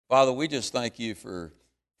Father, we just thank you for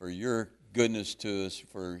your goodness to us,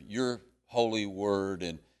 for your holy word,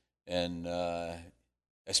 and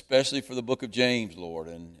especially for the book of James, Lord.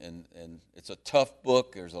 And it's a tough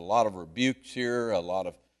book. There's a lot of rebukes here, a lot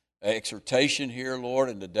of exhortation here, Lord.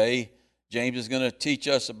 And today, James is going to teach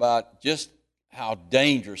us about just how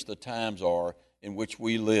dangerous the times are in which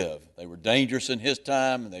we live. They were dangerous in his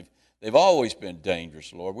time, and they've always been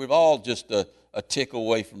dangerous, Lord. We've all just a tick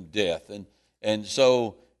away from death. And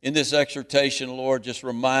so in this exhortation, Lord, just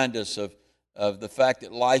remind us of the fact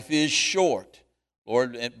that life is short,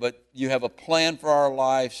 Lord, but you have a plan for our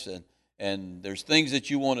lives, and there's things that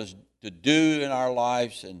you want us to do in our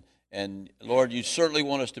lives, and Lord, you certainly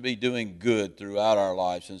want us to be doing good throughout our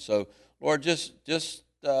lives. And so, Lord, just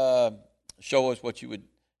show us what you would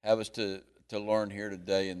have us to learn here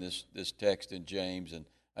today in this text in James. And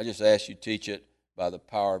I just ask you to teach it by the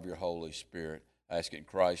power of your Holy Spirit. I ask it in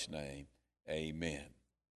Christ's name. Amen.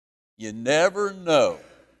 You never know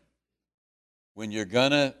when you're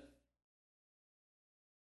going to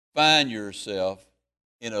find yourself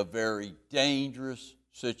in a very dangerous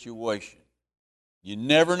situation. You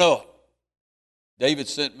never know it. David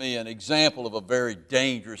sent me an example of a very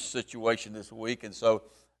dangerous situation this week, and so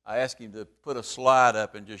I asked him to put a slide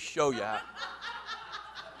up and just show you how.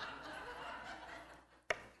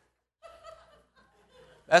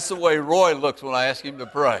 That's the way Roy looks when I ask him to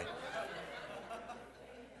pray.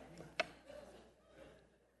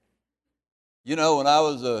 You know, when I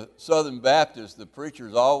was a Southern Baptist, the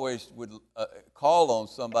preachers always would call on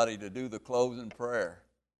somebody to do the closing prayer.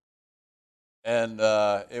 And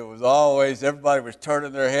it was always, everybody was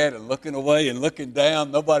turning their head and looking away and looking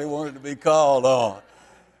down. Nobody wanted to be called on.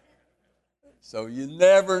 So you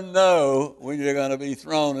never know when you're going to be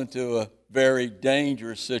thrown into a very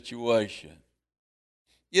dangerous situation.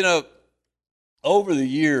 You know, over the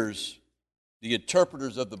years, the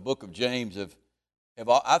interpreters of the book of James have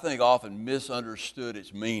I think, often misunderstood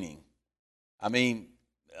its meaning. I mean,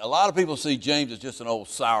 a lot of people see James as just an old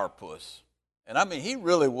sourpuss. And I mean, he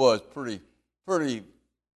really was pretty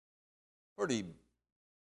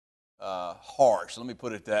harsh, let me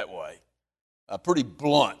put it that way. Pretty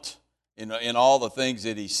blunt in all the things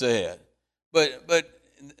that he said. But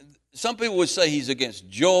some people would say he's against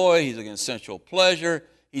joy, he's against sensual pleasure,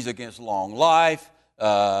 he's against long life.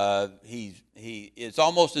 It's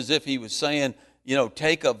almost as if he was saying, you know,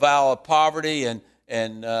 take a vow of poverty and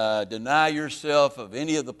deny yourself of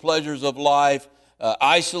any of the pleasures of life,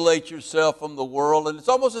 isolate yourself from the world. And it's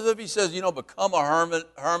almost as if he says, you know, become a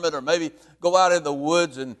hermit, or maybe go out in the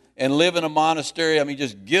woods and live in a monastery. I mean,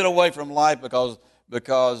 just get away from life because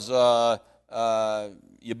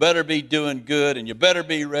you better be doing good and you better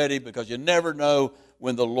be ready, because you never know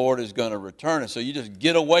when the Lord is going to return. And so you just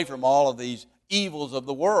get away from all of these evils of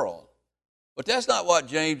the world. But that's not what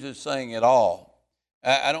James is saying at all.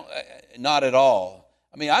 Not at all.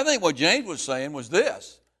 I mean, I think what James was saying was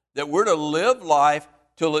this, that we're to live life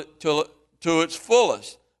to its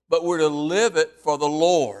fullest, but we're to live it for the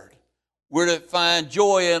Lord. We're to find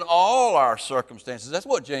joy in all our circumstances. That's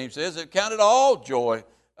what James says. It counted all joy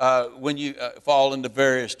when you fall into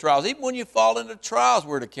various trials. Even when you fall into trials,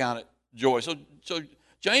 we're to count it joy. So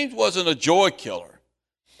James wasn't a joy killer.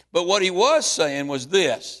 But what he was saying was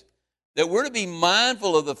this, that we're to be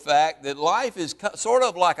mindful of the fact that life is sort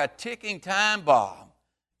of like a ticking time bomb.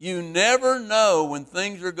 You never know when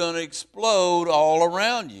things are going to explode all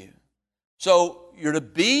around you. So you're to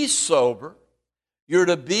be sober, you're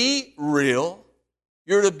to be real,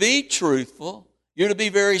 you're to be truthful, you're to be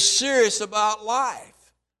very serious about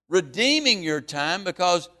life, redeeming your time,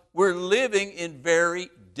 because we're living in very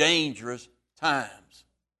dangerous times.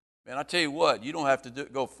 Man, I tell you what, you don't have to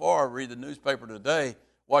go far, read the newspaper today,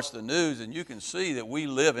 watch the news, and you can see that we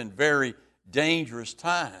live in very dangerous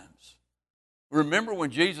times. Remember when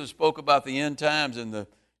Jesus spoke about the end times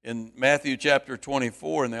in Matthew chapter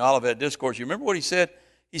 24 in the Olivet Discourse, you remember what he said?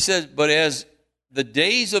 He says, but as the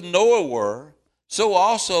days of Noah were, so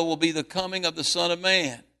also will be the coming of the Son of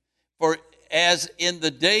Man. For as in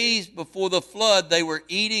the days before the flood, they were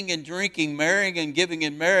eating and drinking, marrying and giving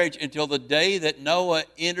in marriage until the day that Noah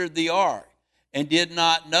entered the ark, and did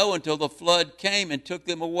not know until the flood came and took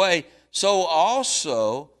them away, so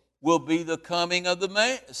also will be the coming of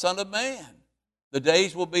the Son of Man. The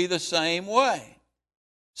days will be the same way.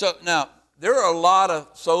 So now, there are a lot of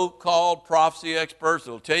so-called prophecy experts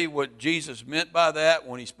that will tell you what Jesus meant by that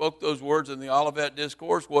when he spoke those words in the Olivet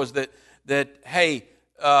Discourse, was that hey,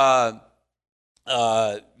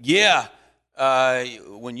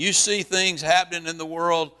 when you see things happening in the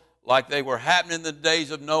world like they were happening in the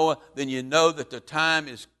days of Noah, then you know that the time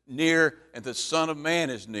is near and the Son of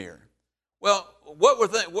Man is near. Well,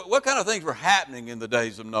 what kind of things were happening in the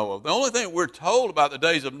days of Noah? The only thing we're told about the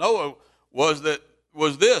days of Noah was that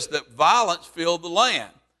violence filled the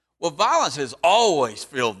land. Well, violence has always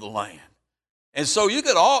filled the land. And so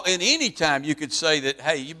in any time you could say that,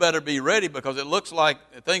 hey, you better be ready because it looks like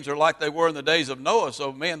things are like they were in the days of Noah.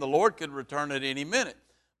 So, man, the Lord could return at any minute.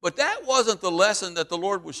 But that wasn't the lesson that the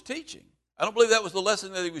Lord was teaching. I don't believe that was the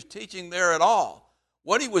lesson that he was teaching there at all.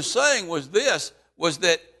 What he was saying was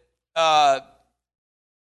that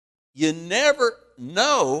you never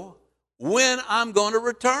know when I'm going to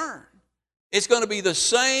return. It's going to be the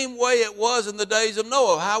same way it was in the days of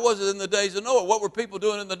Noah. How was it in the days of Noah? What were people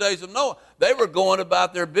doing in the days of Noah? They were going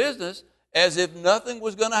about their business as if nothing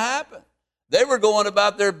was going to happen. They were going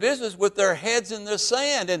about their business with their heads in the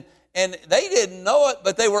sand, and they didn't know it,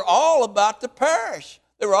 but they were all about to perish.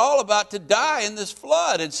 They were all about to die in this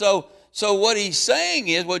flood. And so what he's saying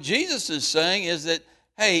is, what Jesus is saying is that,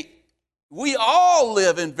 hey, we all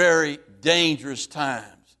live in very dangerous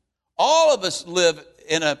times. All of us live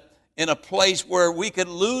in a place where we could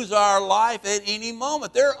lose our life at any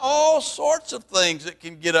moment. There are all sorts of things that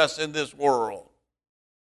can get us in this world.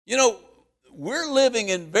 You know, we're living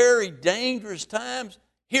in very dangerous times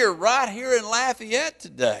right here in Lafayette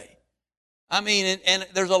today. I mean, and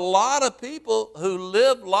there's a lot of people who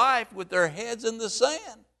live life with their heads in the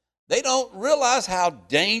sand. They don't realize how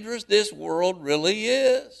dangerous this world really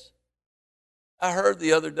is. I heard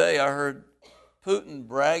the other day, Putin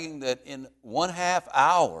bragging that in 1/2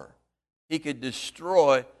 hour, he could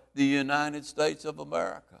destroy the United States of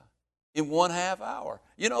America in 1/2 hour.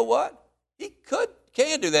 You know what? He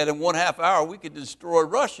can do that in 1/2 hour. We could destroy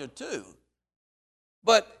Russia too.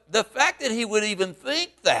 But the fact that he would even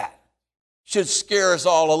think that should scare us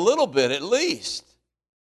all a little bit at least.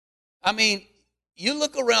 I mean, you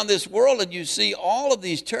look around this world and you see all of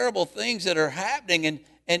these terrible things that are happening,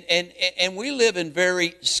 and we live in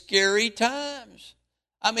very scary times.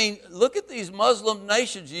 I mean, look at these Muslim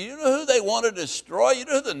nations. You know who they want to destroy? You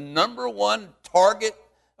know who the number one target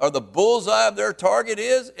or the bullseye of their target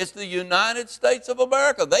is? It's the United States of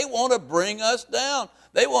America. They want to bring us down.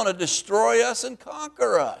 They want to destroy us and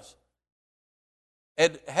conquer us.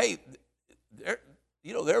 And hey,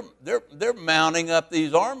 they're mounting up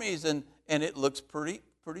these armies, and it looks pretty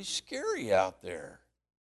scary out there.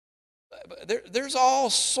 There's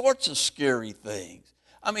all sorts of scary things.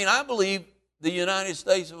 I mean, I believe the United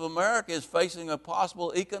States of America is facing a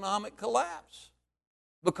possible economic collapse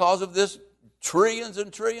because of this trillions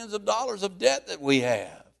and trillions of dollars of debt that we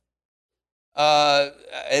have.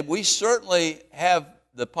 And we certainly have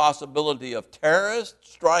the possibility of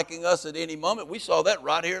terrorists striking us at any moment. We saw that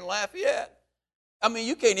right here in Lafayette. I mean,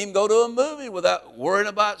 you can't even go to a movie without worrying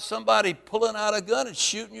about somebody pulling out a gun and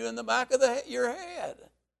shooting you in the back of your head.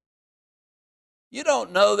 You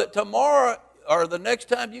don't know that tomorrow or the next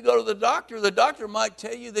time you go to the doctor might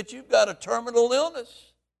tell you that you've got a terminal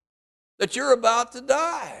illness, that you're about to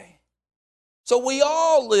die. So we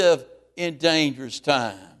all live in dangerous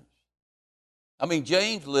times. I mean,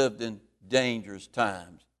 James lived in dangerous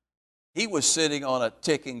times. He was sitting on a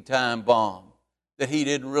ticking time bomb that he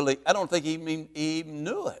didn't really, I don't think he even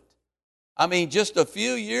knew it. I mean, just a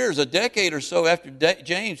few years, a decade or so after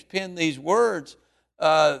James penned these words,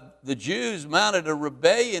 the Jews mounted a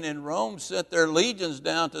rebellion in Rome, sent their legions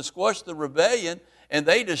down to squash the rebellion, and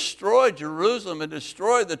they destroyed Jerusalem and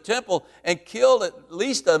destroyed the temple and killed at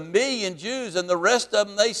least 1 million Jews, and the rest of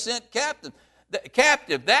them they sent captive.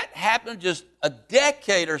 That happened just a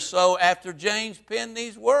decade or so after James penned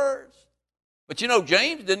these words. But you know,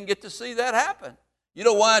 James didn't get to see that happen. You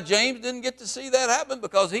know why James didn't get to see that happen?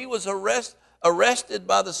 Because he was arrested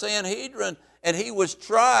by the Sanhedrin, and he was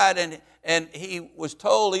tried, and he was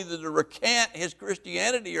told either to recant his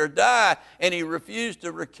Christianity or die, and he refused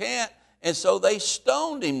to recant, and so they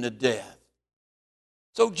stoned him to death.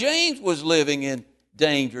 So James was living in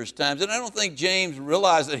dangerous times, and I don't think James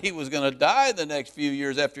realized that he was going to die the next few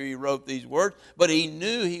years after he wrote these words, but he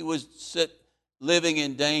knew he was living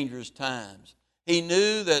in dangerous times. He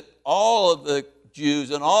knew that all of the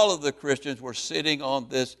Jews and all of the Christians were sitting on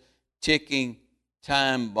this ticking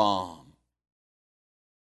time bomb.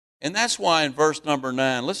 And that's why in verse number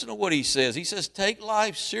 9, listen to what he says. He says, take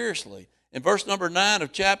life seriously. In verse number 9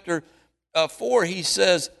 of chapter 4, he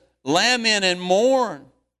says, lament and mourn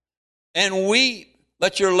and weep.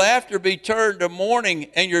 Let your laughter be turned to mourning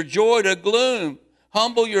and your joy to gloom.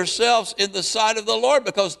 Humble yourselves in the sight of the Lord,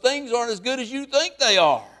 because things aren't as good as you think they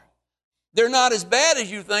are. They're not as bad as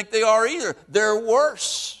you think they are either. They're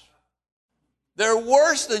worse. They're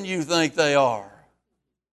worse than you think they are.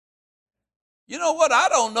 You know what? I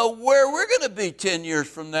don't know where we're going to be 10 years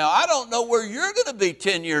from now. I don't know where you're going to be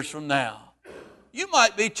 10 years from now. You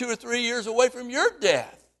might be 2 or 3 years away from your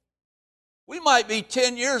death. We might be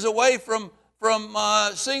 10 years away from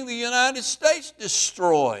seeing the United States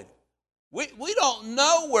destroyed. We don't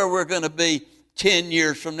know where we're going to be 10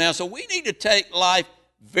 years from now. So we need to take life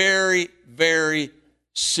very, very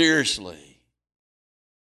seriously,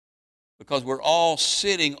 because we're all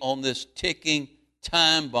sitting on this ticking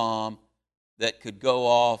time bomb that could go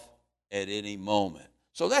off at any moment.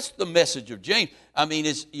 So that's the message of James. I mean,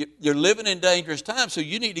 you're living in dangerous times, so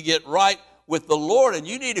you need to get right with the Lord, and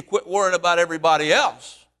you need to quit worrying about everybody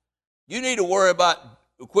else. You need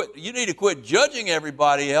to quit judging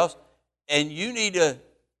everybody else, and you need to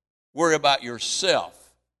worry about yourself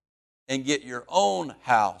and get your own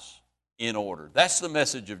house in order. That's the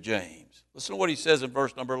message of James. Listen to what he says in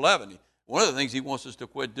verse number 11. One of the things he wants us to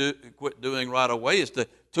quit doing right away is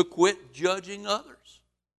to quit judging others.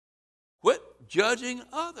 Quit judging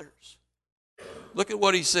others. Look at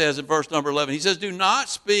what he says in verse number 11. He says, do not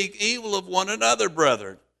speak evil of one another,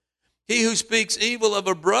 brethren. He who speaks evil of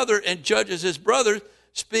a brother and judges his brother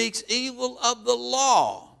speaks evil of the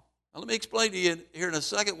law. Now, let me explain to you here in a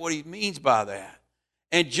second what he means by that.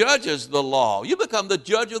 And judges the law. You become the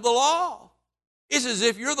judge of the law. It's as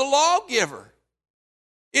if you're the lawgiver.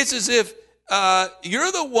 It's as if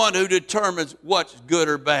you're the one who determines what's good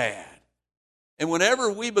or bad. And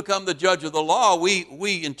whenever we become the judge of the law,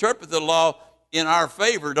 we interpret the law in our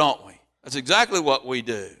favor, don't we? That's exactly what we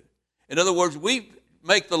do. In other words, we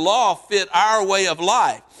make the law fit our way of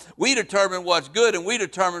life. We determine what's good and we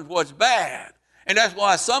determine what's bad. And that's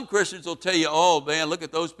why some Christians will tell you, oh, man, look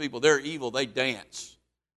at those people. They're evil. They dance.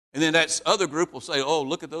 And then that other group will say, oh,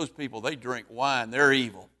 look at those people. They drink wine. They're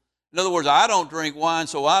evil. In other words, I don't drink wine,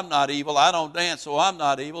 so I'm not evil. I don't dance, so I'm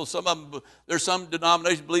not evil. There's some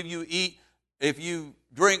denominations believe you eat. If you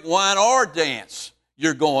drink wine or dance,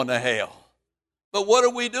 you're going to hell. But what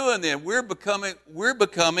are we doing then? We're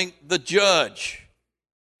becoming the judge.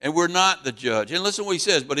 And we're not the judge. And listen to what he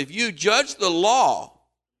says. But if you judge the law,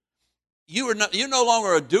 you're no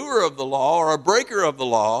longer a doer of the law or a breaker of the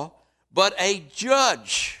law, but a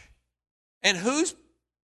judge. And whose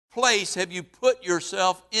place have you put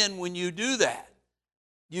yourself in when you do that?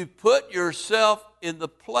 You put yourself in the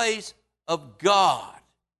place of God.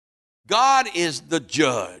 God is the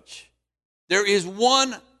judge. There is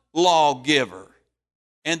one lawgiver,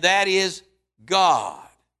 and that is God.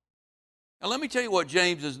 Now let me tell you what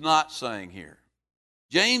James is not saying here.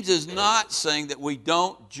 James is not saying that we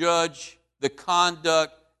don't judge the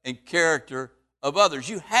conduct and character of others.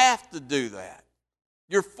 You have to do that.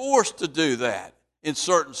 You're forced to do that in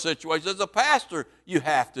certain situations. As a pastor, you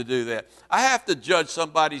have to do that. I have to judge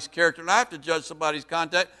somebody's character, and I have to judge somebody's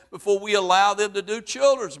conduct before we allow them to do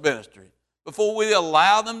children's ministry, before we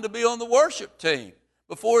allow them to be on the worship team.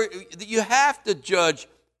 Before you have to judge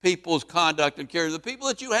people's conduct and character. The people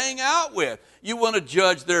that you hang out with, you want to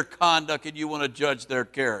judge their conduct and you want to judge their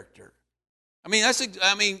character.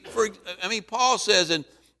 Paul says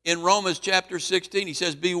in Romans chapter 16, he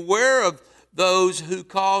says, beware of those who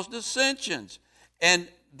cause dissensions and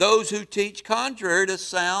those who teach contrary to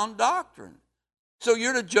sound doctrine. So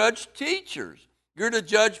you're to judge teachers. You're to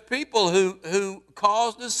judge people who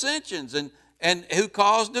cause dissensions and who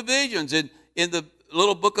cause divisions. In the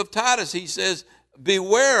little book of Titus, he says,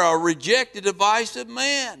 beware or reject a divisive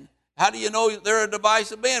man. How do you know they're a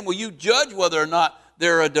divisive man? Well, you judge whether or not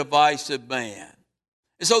they're a divisive man.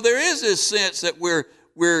 And so there is this sense that we're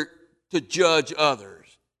to judge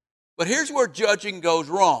others. But here's where judging goes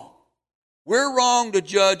wrong. We're wrong to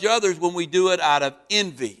judge others when we do it out of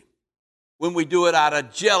envy, when we do it out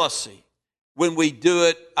of jealousy, when we do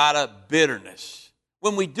it out of bitterness,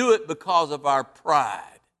 when we do it because of our pride.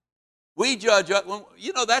 We judge,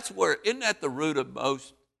 isn't that the root of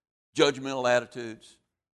most judgmental attitudes?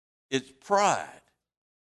 It's pride.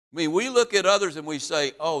 I mean, we look at others and we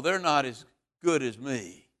say, oh, they're not as good as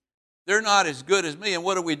me. They're not as good as me. And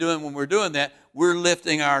what are we doing when we're doing that? We're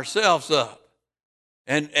lifting ourselves up.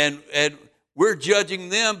 And we're judging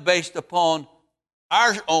them based upon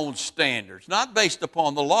our own standards, not based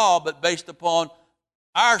upon the law, but based upon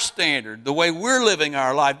our standard, the way we're living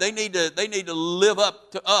our life. They need to live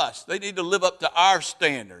up to us. They need to live up to our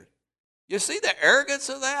standard. You see the arrogance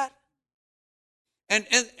of that? And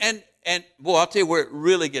boy, I'll tell you where it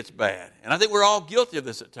really gets bad. And I think we're all guilty of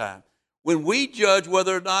this at times. When we judge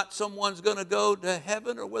whether or not someone's going to go to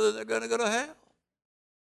heaven or whether they're going to go to hell,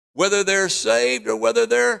 whether they're saved or whether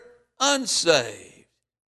they're unsaved.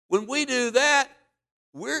 When we do that,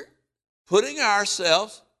 we're putting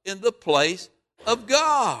ourselves in the place of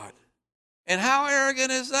God. And how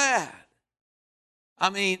arrogant is that? I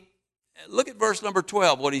mean, look at verse number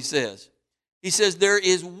 12, what he says. He says there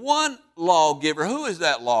is one lawgiver. Who is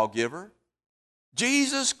that lawgiver?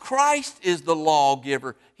 Jesus Christ is the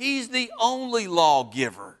lawgiver. He's the only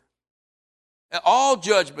lawgiver. All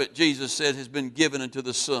judgment, Jesus said, has been given unto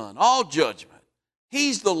the Son. All judgment.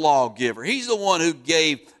 He's the lawgiver. He's the one who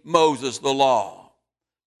gave Moses the law.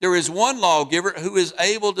 There is one lawgiver who is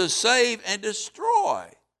able to save and destroy.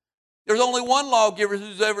 There's only one lawgiver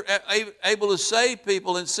who's ever able to save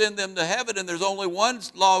people and send them to heaven, and there's only one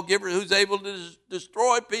lawgiver who's able to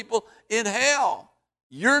destroy people in hell.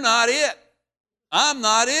 You're not it. I'm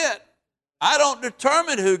not it. I don't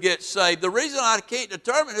determine who gets saved. The reason I can't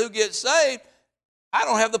determine who gets saved, I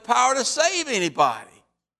don't have the power to save anybody.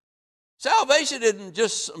 Salvation isn't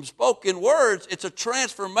just some spoken words. It's a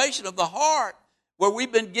transformation of the heart where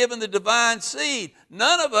we've been given the divine seed.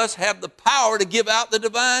 None of us have the power to give out the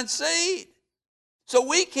divine seed. So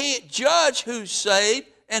we can't judge who's saved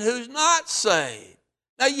and who's not saved.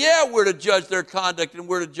 Now, yeah, we're to judge their conduct and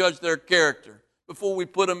we're to judge their character before we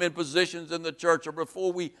put them in positions in the church or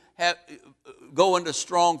before we go into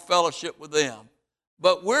strong fellowship with them.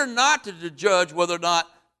 But we're not to judge whether or not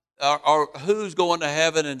or who's going to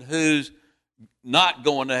heaven and who's not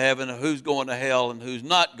going to heaven, and who's going to hell and who's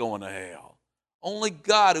not going to hell. Only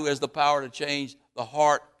God, who has the power to change the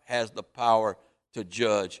heart, has the power to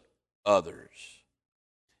judge others.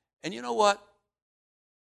 And you know what?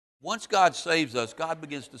 Once God saves us, God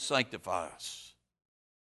begins to sanctify us.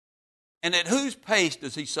 And at whose pace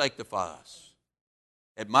does he sanctify us?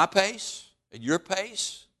 At my pace? At your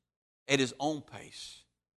pace? At his own pace.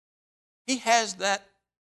 He has that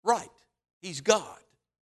right. He's God.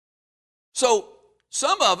 So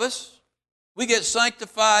some of us, we get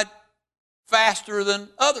sanctified faster than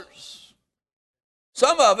others.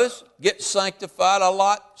 Some of us get sanctified a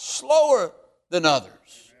lot slower than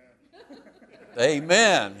others.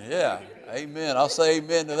 Amen. Yeah. Amen. I'll say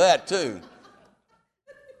amen to that too.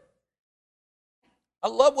 I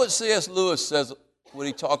love what C.S. Lewis says when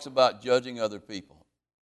he talks about judging other people.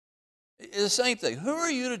 It's the same thing. Who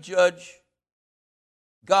are you to judge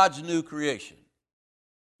God's new creation?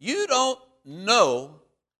 You don't know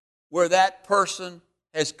where that person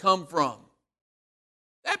has come from.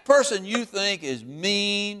 That person you think is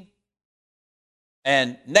mean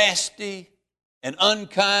and nasty and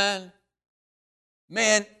unkind,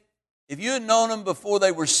 man, if you had known them before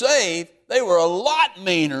they were saved, they were a lot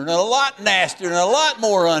meaner and a lot nastier and a lot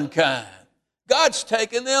more unkind. God's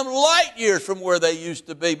taken them light years from where they used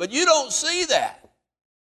to be, but you don't see that.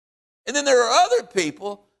 And then there are other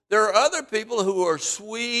people who are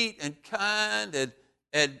sweet and kind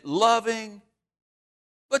and loving,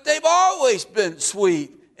 but they've always been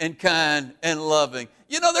sweet and kind and loving.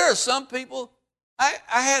 You know, there are some people, I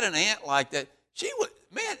had an aunt like that.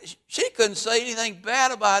 She couldn't say anything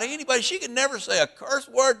bad about anybody. She could never say a curse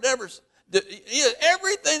word,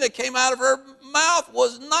 everything that came out of her mouth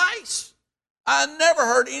was nice. I never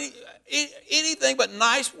heard anything but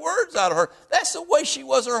nice words out of her. That's the way she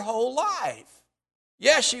was her whole life.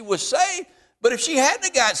 Yeah, she was saved, but if she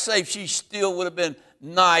hadn't got saved, she still would have been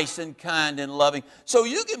nice and kind and loving. So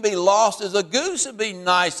you can be lost as a goose and be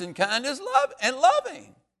nice and kind and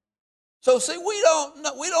loving. So see, we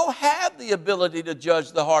don't have the ability to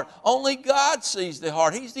judge the heart. Only God sees the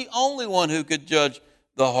heart. He's the only one who could judge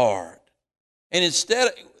the heart. And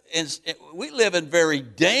we live in very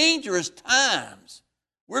dangerous times.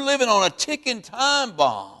 We're living on a ticking time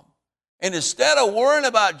bomb. And instead of worrying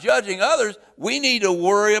about judging others, we need to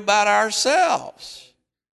worry about ourselves.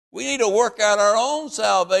 We need to work out our own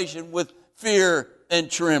salvation with fear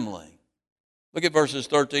and trembling. Look at verses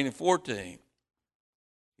 13 and 14.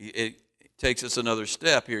 It takes us another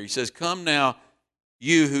step here. He says, "Come now,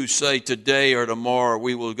 you who say today or tomorrow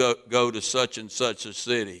we will go to such and such a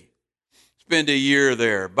city. Spend a year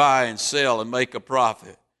there, buy and sell and make a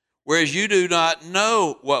profit. Whereas you do not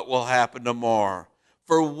know what will happen tomorrow.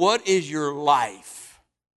 For what is your life?"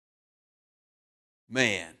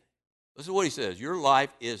 Man, listen to what he says. Your life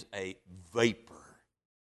is a vapor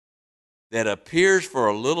that appears for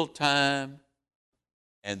a little time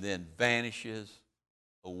and then vanishes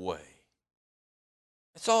away.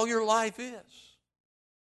 That's all your life is.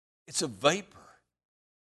 It's a vapor.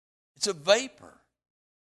 It's a vapor.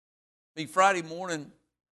 Friday morning,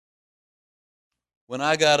 when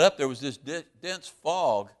I got up, there was this dense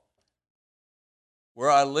fog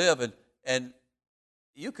where I live, and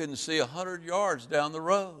you couldn't see 100 yards down the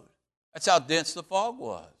road. That's how dense the fog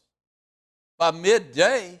was. By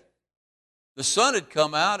midday, the sun had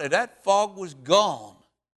come out, and that fog was gone.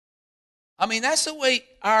 I mean, that's the way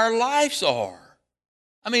our lives are.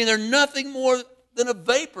 I mean, they're nothing more than a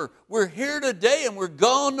vapor. We're here today, and we're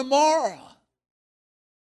gone tomorrow.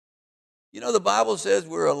 You know, the Bible says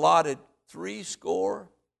we're allotted 70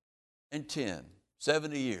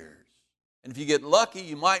 years. And if you get lucky,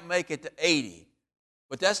 you might make it to 80.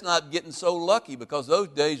 But that's not getting so lucky, because those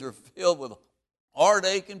days are filled with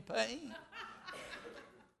heartache and pain.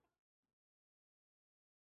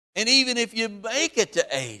 And even if you make it to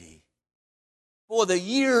 80, boy, the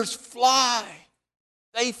years fly.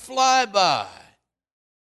 They fly by.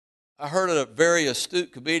 I heard a very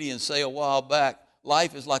astute comedian say a while back,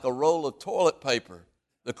 life is like a roll of toilet paper.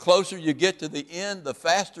 The closer you get to the end, the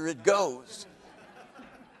faster it goes.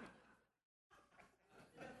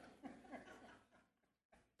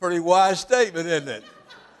 Pretty wise statement, isn't it?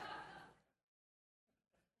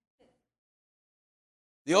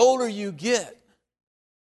 The older you get,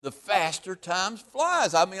 the faster time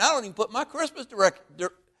flies. I mean, I don't even put my Christmas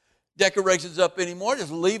decorations up anymore.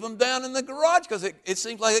 Just leave them down in the garage, because it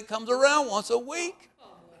seems like it comes around once a week.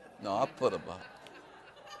 No, I put them up.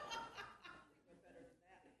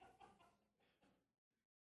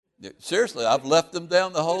 Seriously, I've left them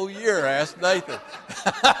down the whole year. Ask Nathan.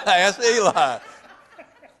 Ask Eli.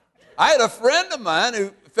 I had a friend of mine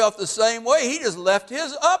who felt the same way. He just left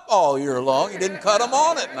his up all year long. He didn't cut them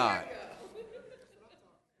on at night.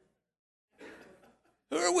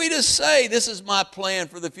 Who are we to say, this is my plan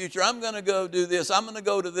for the future? I'm going to go do this. I'm going to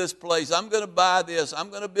go to this place. I'm going to buy this. I'm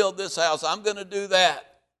going to build this house. I'm going to do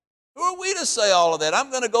that. Who are we to say all of that? I'm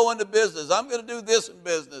going to go into business. I'm going to do this in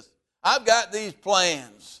business. I've got these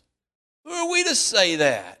plans. Who are we to say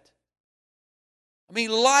that? I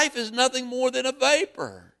mean, life is nothing more than a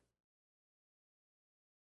vapor.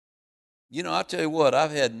 You know, I'll tell you what,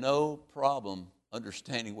 I've had no problem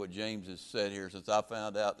understanding what James has said here since I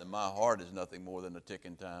found out that my heart is nothing more than a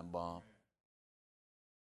ticking time bomb.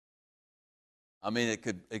 I mean, it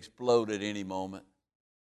could explode at any moment.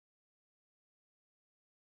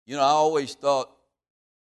 You know, I always thought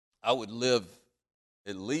I would live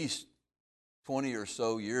at least 20 or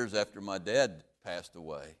so years after my dad passed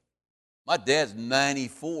away. My dad's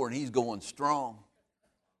 94 and he's going strong.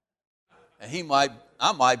 And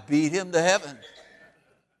I might beat him to heaven.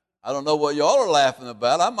 I don't know what y'all are laughing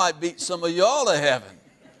about. I might beat some of y'all to heaven.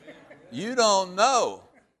 You don't know.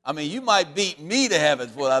 I mean, you might beat me to heaven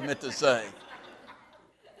is what I meant to say.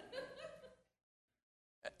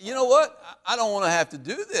 You know what? I don't want to have to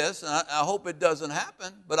do this, and I hope it doesn't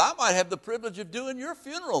happen, but I might have the privilege of doing your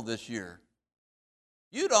funeral this year.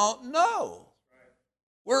 You don't know.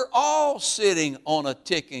 We're all sitting on a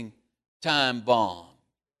ticking time bomb.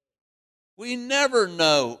 We never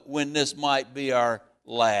know when this might be our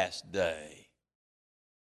last day.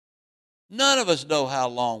 None of us know how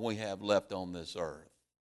long we have left on this earth.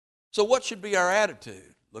 So what should be our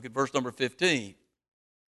attitude? Look at verse number 15.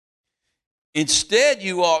 Instead,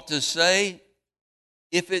 you ought to say,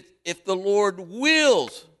 if the Lord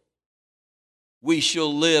wills, we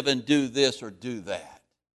shall live and do this or do that.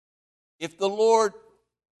 If the Lord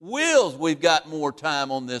wills, we've got more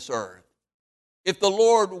time on this earth. If the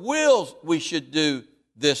Lord wills, we should do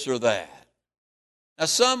this or that. Now,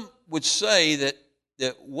 some would say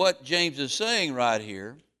that what James is saying right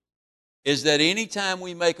here is that anytime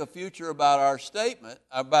we make a future about our statement,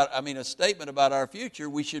 a statement about our future,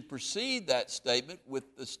 we should precede that statement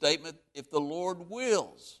with the statement, if the Lord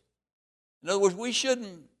wills. In other words, we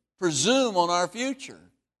shouldn't presume on our future.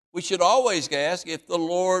 We should always ask, if the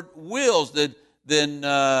Lord wills,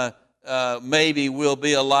 then maybe we'll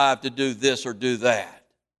be alive to do this or do that.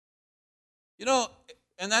 You know,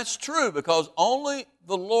 and that's true, because only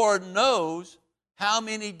the Lord knows how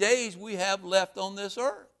many days we have left on this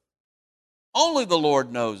earth. Only the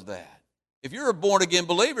Lord knows that. If you're a born-again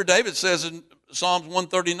believer, David says in Psalms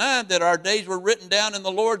 139 that our days were written down in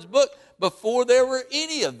the Lord's book before there were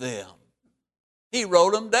any of them. He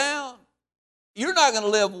wrote them down. You're not going to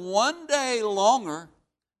live one day longer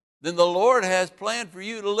than the Lord has planned for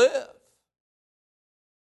you to live.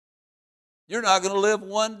 You're not going to live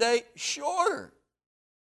one day shorter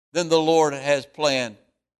than the Lord has planned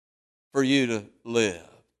for you to live.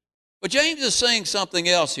 But James is saying something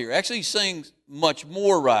else here. Actually, he's saying much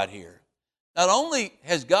more right here. Not only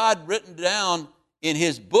has God written down in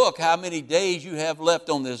his book how many days you have left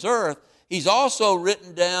on this earth, he's also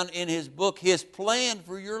written down in his book his plan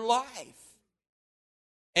for your life.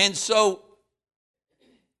 And so,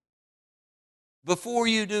 before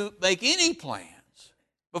you do make any plans,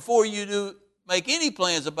 before you do make any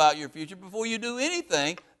plans about your future, before you do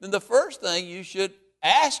anything, then the first thing you should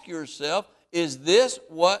ask yourself, is this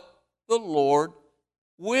what the Lord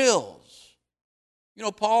wills? You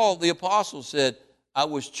know, Paul the apostle said, I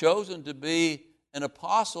was chosen to be an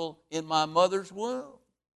apostle in my mother's womb.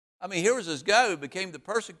 I mean, here was this guy who became the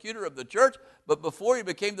persecutor of the church, but before he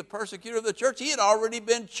became the persecutor of the church, he had already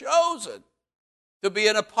been chosen to be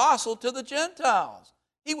an apostle to the Gentiles.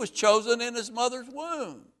 He was chosen in his mother's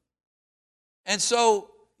womb. And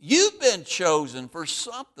so you've been chosen for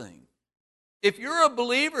something. If you're a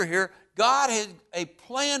believer here, God has a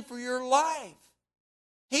plan for your life.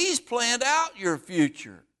 He's planned out your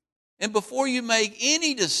future. And before you make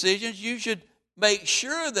any decisions, you should make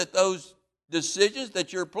sure that those decisions,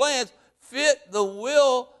 that your plans fit the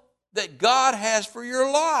will that God has for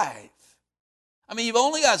your life. I mean, you've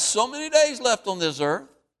only got so many days left on this earth,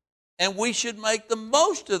 and we should make the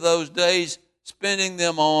most of those days, spending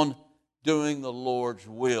them on doing the Lord's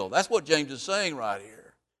will. That's what James is saying right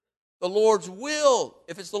here. The Lord's will.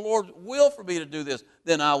 If it's the Lord's will for me to do this,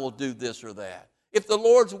 then I will do this or that. If the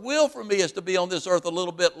Lord's will for me is to be on this earth a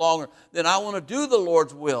little bit longer, then I want to do the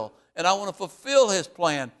Lord's will, and I want to fulfill His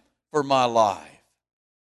plan for my life.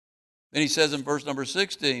 Then he says in verse number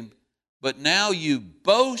 16, but now you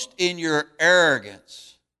boast in your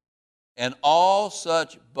arrogance, and all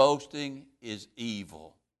such boasting is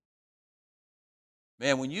evil.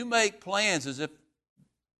 Man, when you make plans as if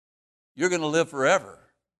you're going to live forever,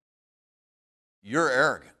 you're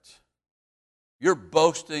arrogant. You're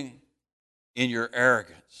boasting in your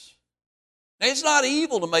arrogance. Now, it's not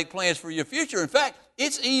evil to make plans for your future. In fact,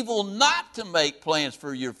 it's evil not to make plans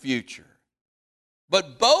for your future.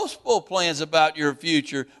 But boastful plans about your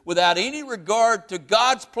future without any regard to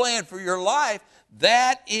God's plan for your life,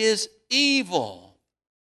 that is evil.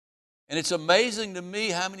 And it's amazing to me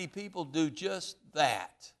how many people do just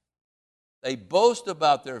that. They boast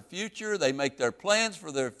about their future. They make their plans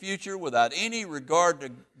for their future without any regard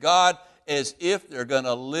to God, as if they're going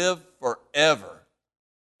to live forever.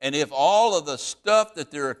 And if all of the stuff that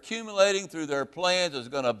they're accumulating through their plans is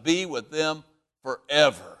going to be with them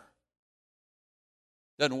forever.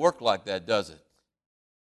 Doesn't work like that, does it?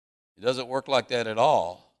 It doesn't work like that at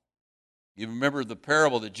all. You remember the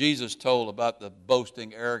parable that Jesus told about the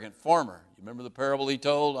boasting, arrogant farmer. You remember the parable he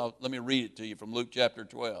told? Let me read it to you from Luke chapter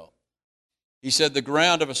 12. He said, the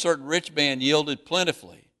ground of a certain rich man yielded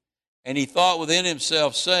plentifully, and he thought within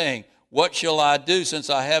himself, saying, what shall I do, since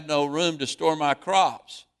I have no room to store my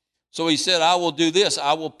crops? So he said, I will do this.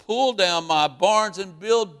 I will pull down my barns and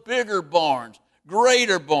build bigger barns,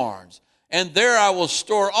 greater barns. And there I will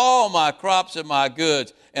store all my crops and my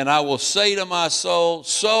goods. And I will say to my soul,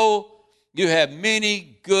 so you have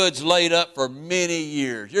many goods laid up for many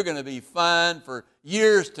years. You're going to be fine for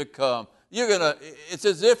years to come. It's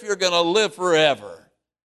as if you're going to live forever.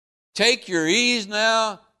 Take your ease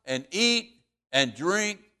now and eat and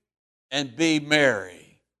drink and be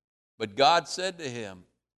merry. But God said to him,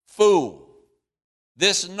 fool,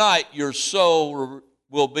 this night your soul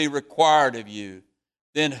will be required of you.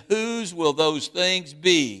 Then whose will those things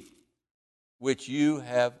be which you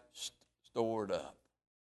have stored up?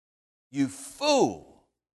 You fool.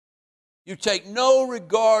 You take no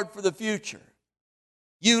regard for the future.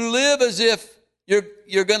 You live as if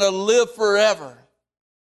you're going to live forever.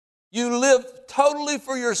 You live totally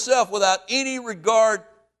for yourself without any regard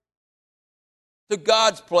to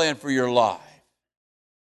God's plan for your life.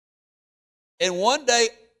 And one day,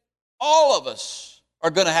 all of us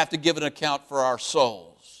are going to have to give an account for our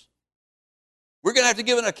souls. We're going to have to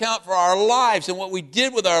give an account for our lives and what we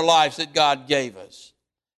did with our lives that God gave us.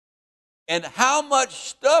 And how much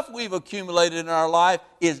stuff we've accumulated in our life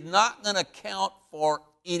is not going to count for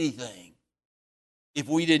anything if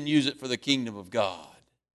we didn't use it for the kingdom of God.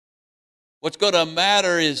 What's going to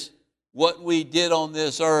matter is what we did on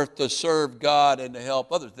this earth to serve God and to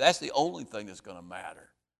help others. That's the only thing that's going to matter.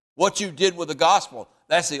 What you did with the gospel,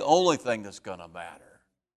 that's the only thing that's going to matter.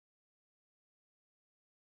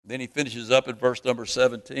 Then he finishes up in verse number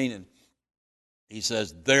 17, and he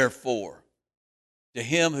says, therefore, to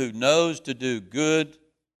him who knows to do good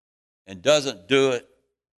and doesn't do it,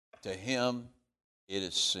 to him it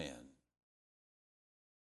is sin.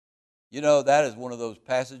 You know, that is one of those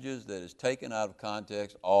passages that is taken out of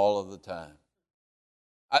context all of the time.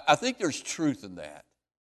 I think there's truth in that.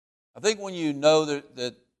 I think when you know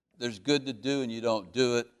that there's good to do and you don't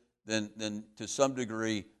do it, then to some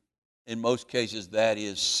degree, in most cases, that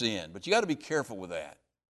is sin. But you got to be careful with that.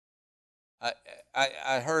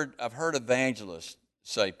 I've heard evangelists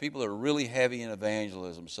say, people that are really heavy in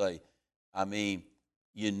evangelism say,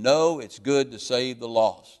 you know it's good to save the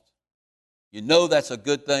lost. You know that's a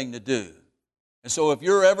good thing to do. And so if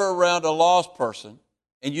you're ever around a lost person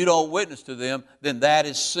and you don't witness to them, then that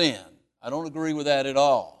is sin. I don't agree with that at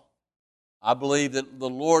all. I believe that the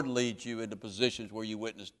Lord leads you into positions where you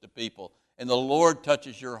witness to people and the Lord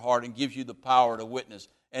touches your heart and gives you the power to witness.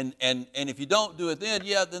 And if you don't do it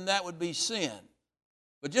then that would be sin.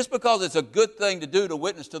 But just because it's a good thing to do to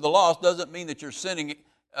witness to the lost doesn't mean that you're sinning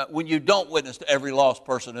when you don't witness to every lost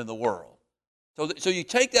person in the world. So you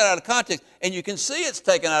take that out of context, and you can see it's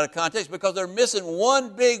taken out of context because they're missing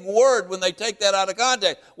one big word when they take that out of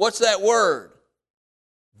context. What's that word?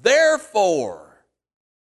 Therefore.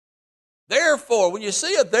 Therefore. When you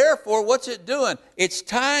see a therefore, what's it doing? It's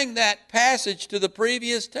tying that passage to the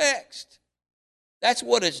previous text. That's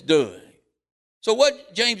what it's doing. So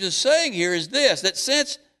what James is saying here is this, that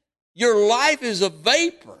since your life is a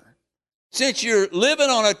vapor, since you're living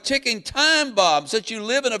on a ticking time bomb, since you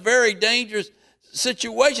live in a very dangerous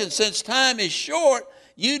situation, since time is short,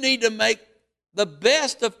 you need to make the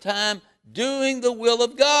best of time doing the will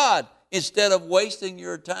of God instead of wasting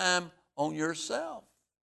your time on yourself.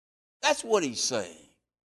 That's what he's saying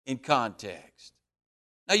in context.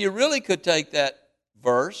 Now you really could take that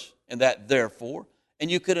verse and that therefore, and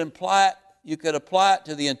you could apply it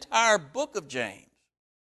to the entire book of James.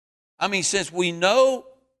 I mean, since we know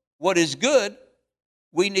what is good,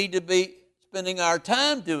 we need to be spending our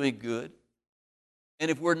time doing good. And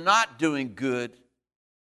if we're not doing good,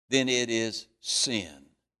 then it is sin.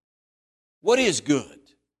 What is good?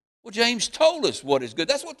 Well, James told us what is good.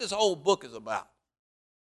 That's what this whole book is about.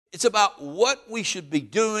 It's about what we should be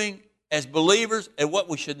doing as believers and what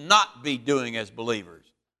we should not be doing as believers.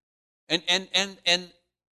 And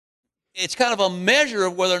it's kind of a measure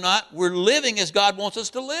of whether or not we're living as God wants us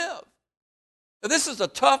to live. Now, this is a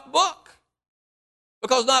tough book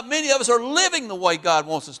because not many of us are living the way God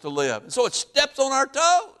wants us to live. And so it steps on our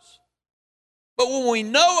toes. But when we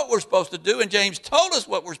know what we're supposed to do, and James told us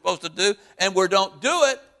what we're supposed to do, and we don't do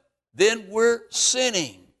it, then we're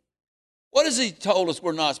sinning. What has he told us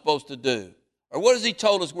we're not supposed to do? Or what has he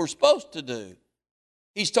told us we're supposed to do?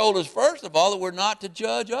 He's told us, first of all, that we're not to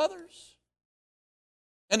judge others.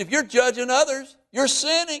 And if you're judging others, you're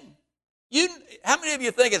sinning. How many of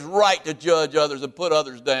you think it's right to judge others and put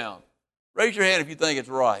others down? Raise your hand if you think it's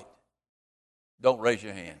right. Don't raise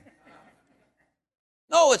your hand.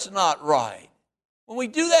 No, it's not right. When we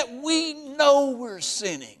do that, we know we're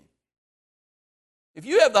sinning. If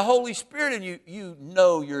you have the Holy Spirit and you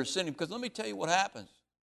know you're sinning, because let me tell you what happens.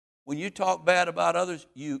 When you talk bad about others,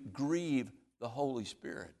 you grieve the Holy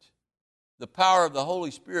Spirit. The power of the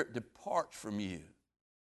Holy Spirit departs from you.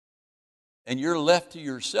 And you're left to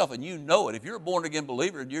yourself, and you know it. If you're a born-again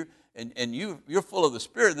believer and you're full of the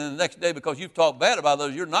Spirit, and then the next day because you've talked bad about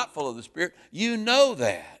those, you're not full of the Spirit, you know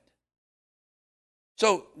that.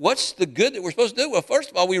 So what's the good that we're supposed to do? Well, first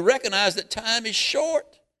of all, we recognize that time is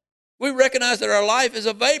short. We recognize that our life is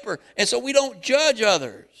a vapor, and so we don't judge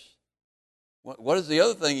others. What is the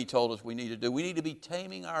other thing he told us we need to do? We need to be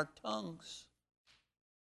taming our tongues.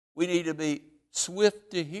 We need to be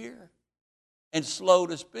swift to hear and slow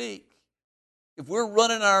to speak. If we're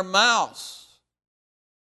running our mouths,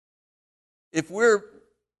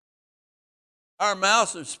 our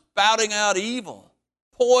mouths are spouting out evil,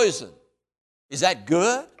 poison, is that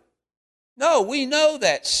good? No, we know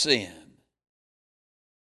that's sin.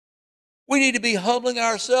 We need to be humbling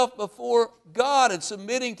ourselves before God and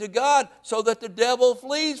submitting to God so that the devil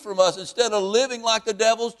flees from us instead of living like the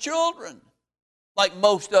devil's children, like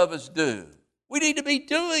most of us do. We need to be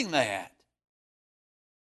doing that.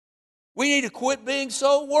 We need to quit being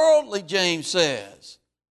so worldly, James says.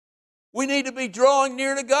 We need to be drawing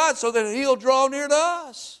near to God so that He'll draw near to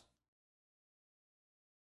us.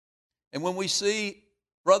 And when we see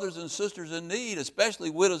brothers and sisters in need, especially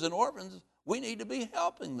widows and orphans, we need to be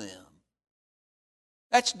helping them.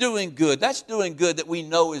 That's doing good. That's doing good that we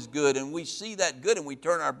know is good, and we see that good and we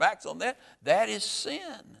turn our backs on that. That is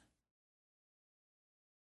sin.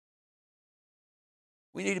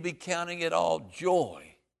 We need to be counting it all joy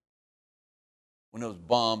when those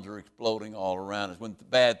bombs are exploding all around us, when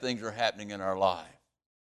bad things are happening in our life.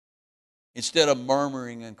 Instead of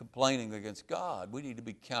murmuring and complaining against God, we need to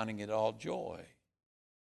be counting it all joy.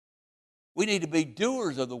 We need to be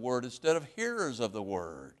doers of the word instead of hearers of the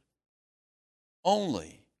word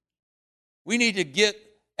only. We need to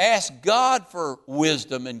ask God for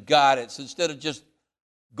wisdom and guidance instead of just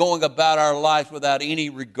going about our lives without any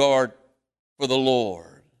regard for the Lord.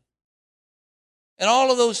 And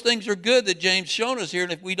all of those things are good that James shown us here,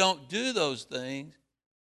 and if we don't do those things,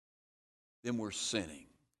 then we're sinning.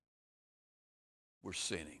 We're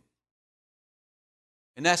sinning.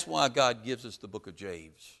 And that's why God gives us the book of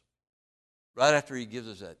James, right after He gives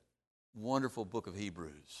us that wonderful book of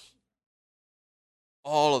Hebrews.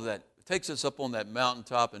 All of that takes us up on that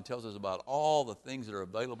mountaintop and tells us about all the things that are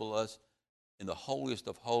available to us in the holiest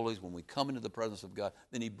of holies, when we come into the presence of God,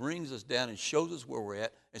 then he brings us down and shows us where we're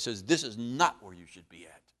at and says, this is not where you should be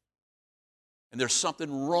at. And there's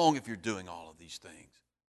something wrong if you're doing all of these things.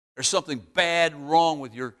 There's something bad wrong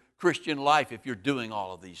with your Christian life if you're doing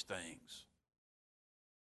all of these things.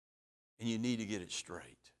 And you need to get it straight.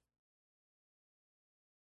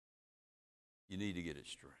 You need to get it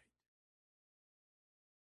straight.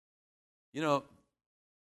 You know,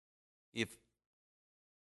 if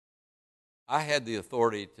I had the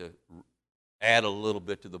authority to add a little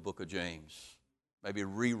bit to the book of James, maybe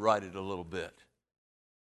rewrite it a little bit,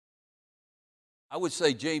 I would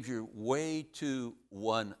say, James, you're way too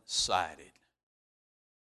one-sided.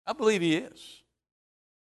 I believe he is.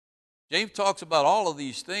 James talks about all of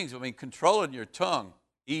these things. I mean, controlling your tongue,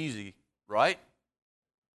 easy, right?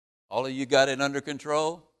 All of you got it under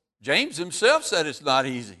control? James himself said it's not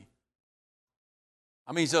easy.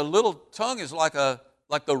 I mean, a little tongue is like the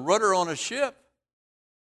rudder on a ship.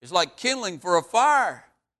 It's like kindling for a fire.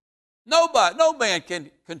 No man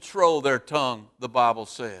can control their tongue, the Bible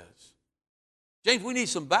says. James, we need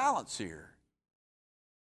some balance here.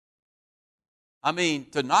 I mean,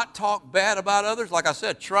 to not talk bad about others, like I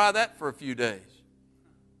said, try that for a few days.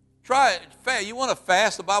 Try it. You want to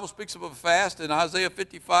fast? The Bible speaks of a fast in Isaiah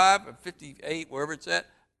 55 or 58, wherever it's at,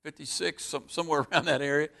 56, somewhere around that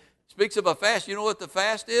area. It speaks of a fast. You know what the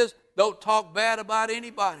fast is? Don't talk bad about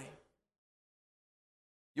anybody.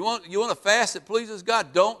 You want a fast that pleases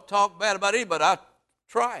God? Don't talk bad about anybody.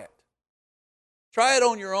 Try it. Try it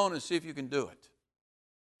on your own and see if you can do it.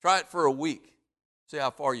 Try it for a week. See how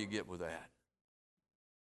far you get with that.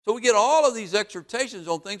 So we get all of these exhortations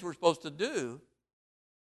on things we're supposed to do,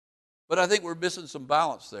 but I think we're missing some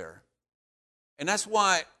balance there. And that's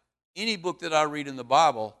why any book that I read in the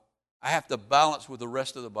Bible, I have to balance with the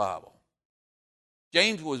rest of the Bible.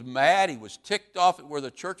 James was mad. He was ticked off at where the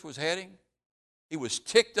church was heading. He was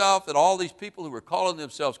ticked off at all these people who were calling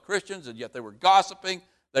themselves Christians, and yet they were gossiping.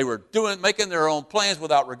 They were making their own plans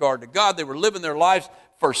without regard to God. They were living their lives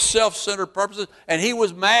for self-centered purposes. And he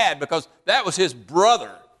was mad because that was his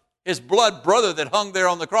brother, his blood brother that hung there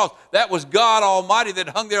on the cross. That was God Almighty that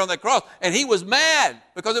hung there on the cross. And he was mad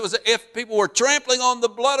because it was as if people were trampling on the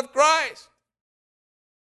blood of Christ.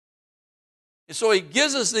 And so he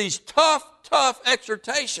gives us these tough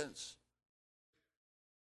exhortations.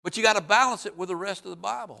 But you got to balance it with the rest of the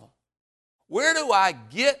Bible. Where do I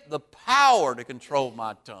get the power to control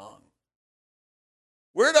my tongue?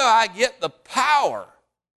 Where do I get the power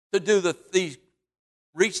to do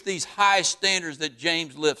reach these high standards that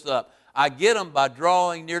James lifts up? I get them by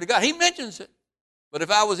drawing near to God. He mentions it. But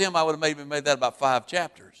if I was him, I would have maybe made that about 5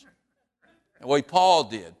 chapters. The way Paul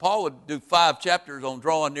did. Paul would do 5 chapters on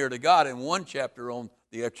drawing near to God and 1 chapter on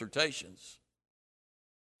the exhortations.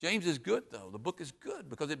 James is good, though. The book is good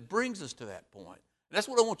because it brings us to that point. And that's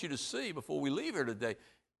what I want you to see before we leave here today,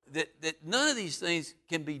 that none of these things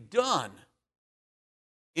can be done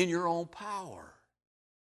in your own power.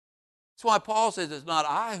 That's why Paul says it's not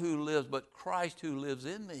I who lives, but Christ who lives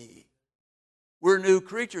in me. We're new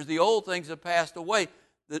creatures. The old things have passed away.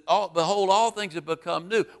 Behold, all things have become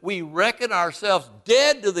new. We reckon ourselves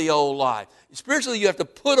dead to the old life. Spiritually, you have to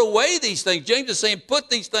put away these things. James is saying put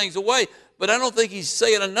these things away, but I don't think he's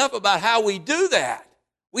saying enough about how we do that.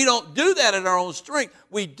 We don't do that in our own strength.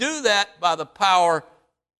 We do that by the power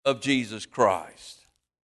of Jesus Christ.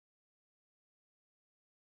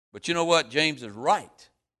 But you know what? James is right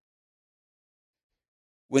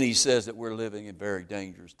when he says that we're living in very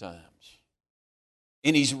dangerous times.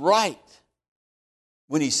 And he's right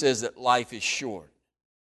when he says that life is short.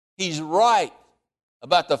 He's right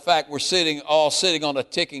about the fact we're all sitting on a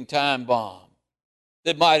ticking time bomb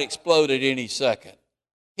that might explode at any second.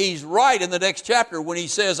 He's right in the next chapter when he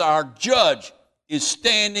says our judge is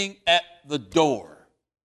standing at the door.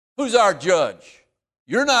 Who's our judge?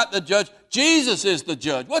 You're not the judge. Jesus is the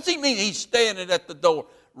judge. What's he mean he's standing at the door?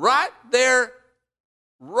 Right there,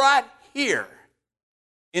 right here,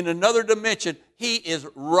 in another dimension, he is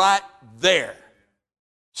right there,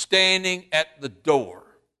 standing at the door.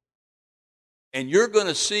 And you're going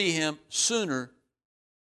to see him sooner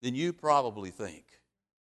than you probably think.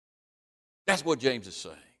 That's what James is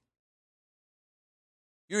saying.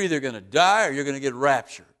 You're either going to die or you're going to get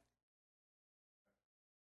raptured.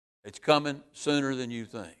 It's coming sooner than you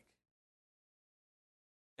think.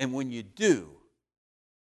 And when you do,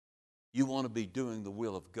 you want to be doing the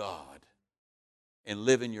will of God and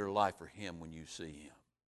living your life for him when you see him.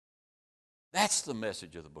 That's the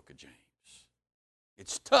message of the book of James.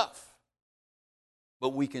 It's tough,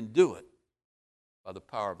 but we can do it by the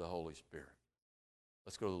power of the Holy Spirit.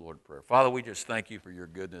 Let's go to the Lord in prayer. Father, we just thank you for your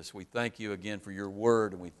goodness. We thank you again for your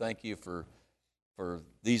word, and we thank you for for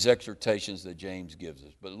these exhortations that James gives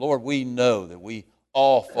us. But Lord, we know that we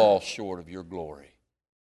all fall short of your glory.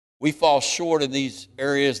 We fall short in these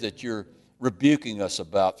areas that you're rebuking us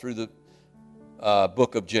about through the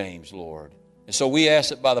book of James, Lord. And so we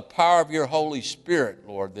ask that by the power of your Holy Spirit,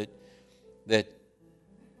 Lord, that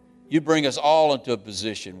you bring us all into a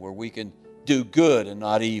position where we can do good and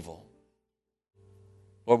not evil.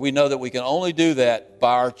 Lord, we know that we can only do that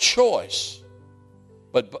by our choice,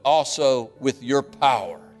 but also with your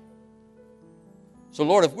power. So,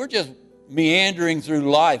 Lord, if we're just meandering through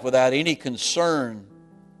life without any concern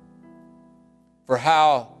for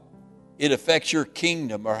how it affects your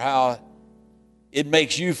kingdom or how it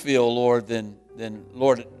makes you feel, Lord, then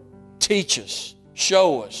Lord, teach us,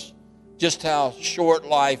 show us just how short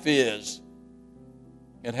life is,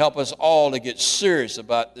 and help us all to get serious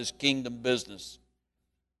about this kingdom business.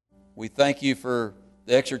 We thank you for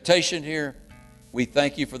the exhortation here. We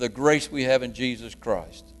thank you for the grace we have in Jesus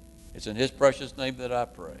Christ. It's in his precious name that I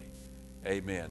pray. Amen.